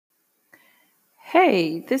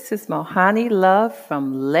Hey, this is Mohani Love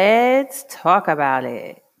from Let's Talk About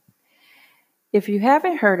It. If you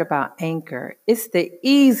haven't heard about Anchor, it's the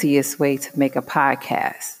easiest way to make a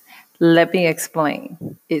podcast. Let me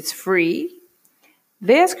explain. It's free.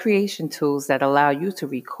 There's creation tools that allow you to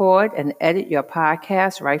record and edit your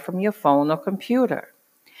podcast right from your phone or computer.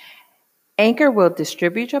 Anchor will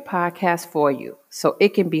distribute your podcast for you so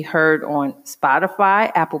it can be heard on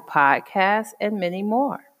Spotify, Apple Podcasts, and many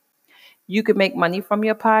more. You can make money from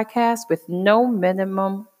your podcast with no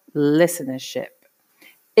minimum listenership.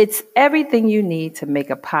 It's everything you need to make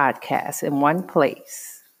a podcast in one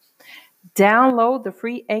place. Download the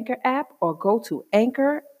free Anchor app or go to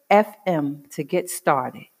Anchor FM to get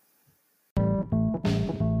started.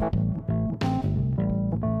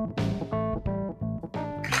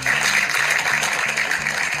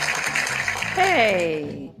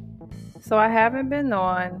 Hey, so I haven't been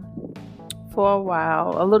on for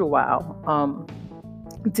a little while,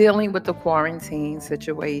 dealing with the quarantine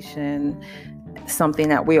situation, something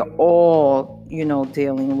that we're all,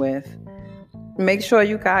 dealing with. Make sure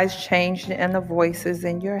you guys change the inner voices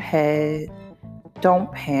in your head.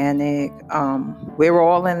 Don't panic. We're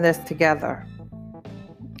all in this together.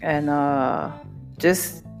 And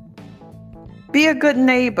just be a good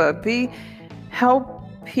neighbor. Help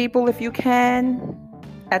people if you can.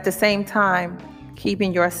 At the same time,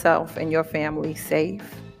 keeping yourself and your family safe.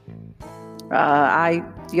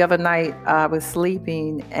 The other night I was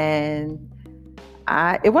sleeping and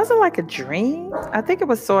it wasn't like a dream. I think it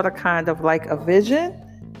was sort of kind of like a vision.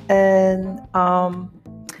 And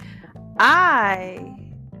I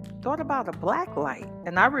thought about a black light.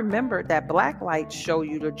 And I remembered that black lights show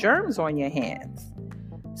you the germs on your hands.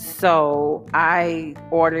 So I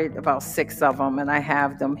ordered about 6 of them and I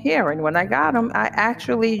have them here. And when I got them,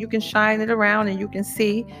 you can shine it around and you can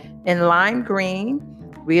see in lime green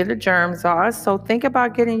where the germs are. So think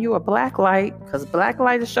about getting you a black light, because black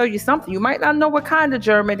light will show you something. You might not know what kind of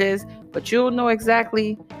germ it is, but you'll know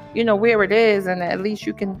exactly, where it is. And at least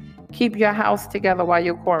you can keep your house together while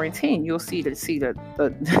you're quarantined. You'll see the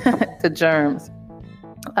the germs.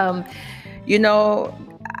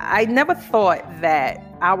 I never thought that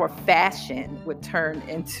our fashion would turn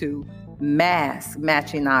into masks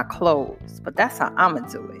matching our clothes, but that's how I'm gonna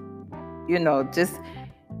do it. Just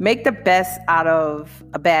make the best out of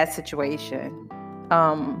a bad situation.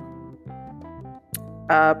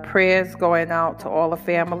 Prayers going out to all the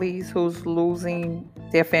families who's losing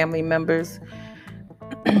their family members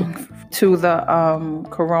to the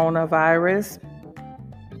coronavirus.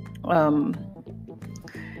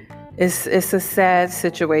 It's a sad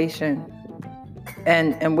situation,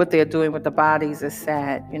 and what they're doing with the bodies is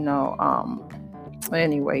sad.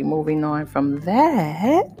 Anyway, moving on from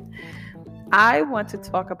that, I want to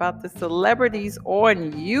talk about the celebrities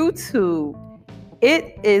on YouTube.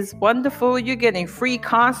 It is wonderful. You're getting free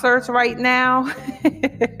concerts right now,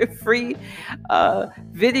 free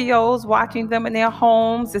videos, watching them in their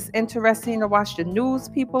homes. It's interesting to watch the news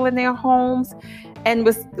people in their homes. And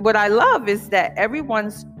what I love is that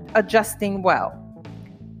everyone's adjusting well.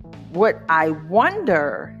 What I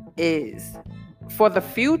wonder is, for the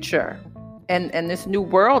future and this new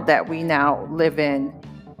world that we now live in,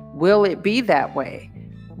 will it be that way?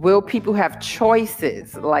 Will people have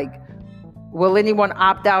choices? Like, will anyone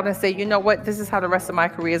opt out and say, you know what, this is how the rest of my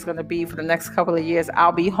career is going to be for the next couple of years.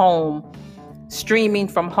 I'll be home, streaming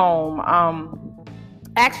from home.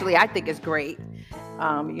 Actually, I think it's great.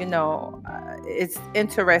 It's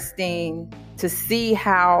interesting to see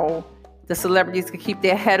how the celebrities can keep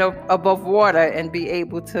their head above water and be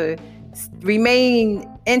able to remain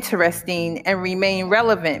interesting and remain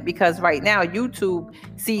relevant. Because right now, YouTube,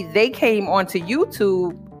 they came onto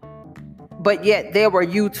YouTube, but yet there were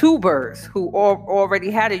YouTubers who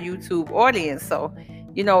already had a YouTube audience. So,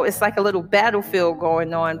 it's like a little battlefield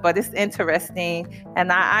going on, but it's interesting.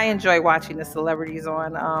 And I enjoy watching the celebrities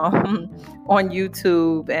on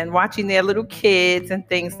YouTube and watching their little kids and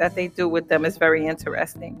things that they do with them. Is very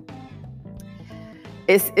interesting.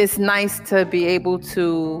 It's nice to be able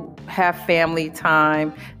to have family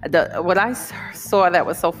time. What I saw that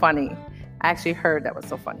was so funny, I actually heard that was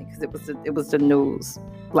so funny because it was the news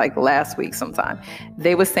like last week sometime.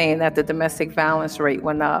 They were saying that the domestic violence rate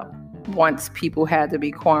went up once people had to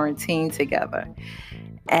be quarantined together.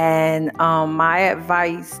 And my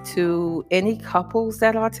advice to any couples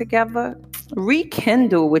that are together,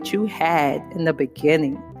 rekindle what you had in the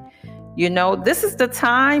beginning. This is the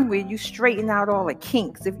time where you straighten out all the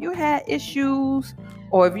kinks. If you had issues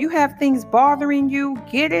or if you have things bothering you,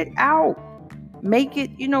 get it out. Make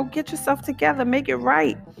it, get yourself together, make it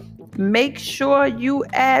right. make sure you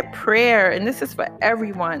add prayer. And this is for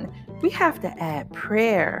everyone. We have to add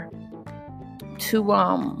prayer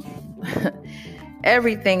to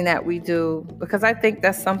everything that we do, because I think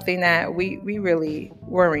that's something that we really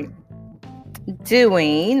weren't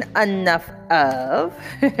doing enough of.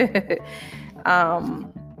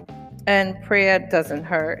 And prayer doesn't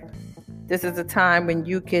hurt. This is a time when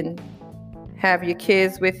you can have your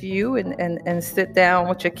kids with you and sit down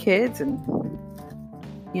with your kids and,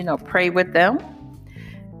 pray with them.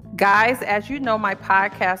 Guys, as you know, my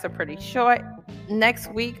podcasts are pretty short.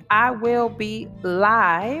 Next week, I will be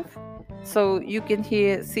live, so you can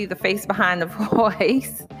see the face behind the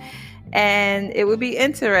voice, and it will be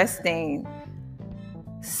interesting.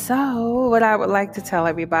 So what I would like to tell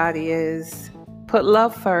everybody is put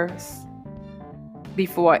love first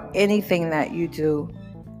before anything that you do.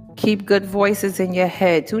 Keep good voices in your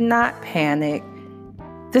head. Do not panic.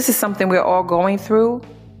 This is something we're all going through.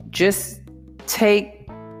 Just be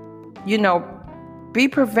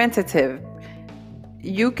preventative.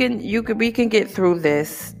 We can get through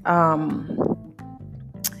this.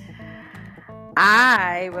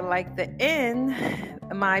 I would like to end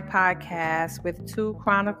my podcast with 2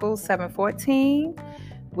 Chronicles 7:14,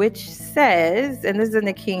 which says, and this is in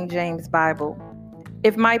the King James Bible,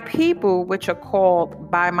 "If my people, which are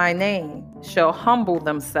called by my name, shall humble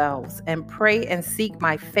themselves and pray and seek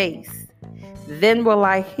my face, then will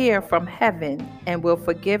I hear from heaven and will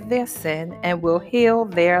forgive their sin and will heal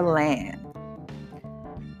their land."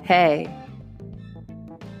 Hey,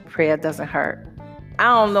 prayer doesn't hurt. I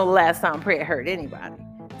don't know the last time prayer hurt anybody.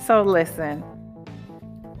 So listen,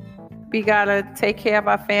 we gotta take care of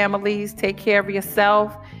our families, take care of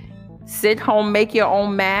yourself. Sit home, make your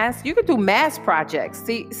own mask. You can do mask projects.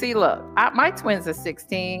 See, look, my twins are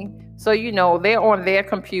 16, so they're on their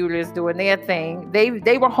computers doing their thing.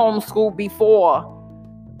 They were homeschooled before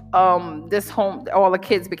all the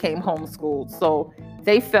kids became homeschooled, so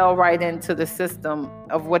they fell right into the system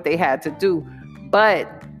of what they had to do. But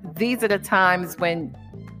these are the times when,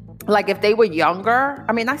 like, if they were younger,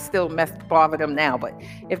 I still bother them now, but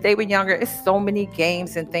if they were younger, it's so many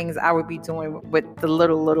games and things I would be doing with the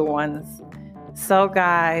little ones. So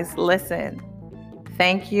guys, listen,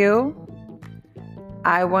 thank you.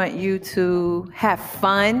 I want you to have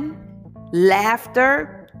fun,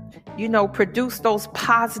 laughter, produce those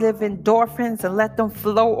positive endorphins and let them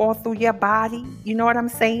flow all through your body. You know what I'm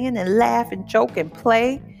saying? And laugh and joke and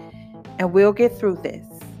play, and we'll get through this.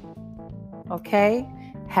 Okay?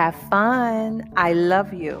 Have fun. I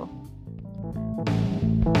love you.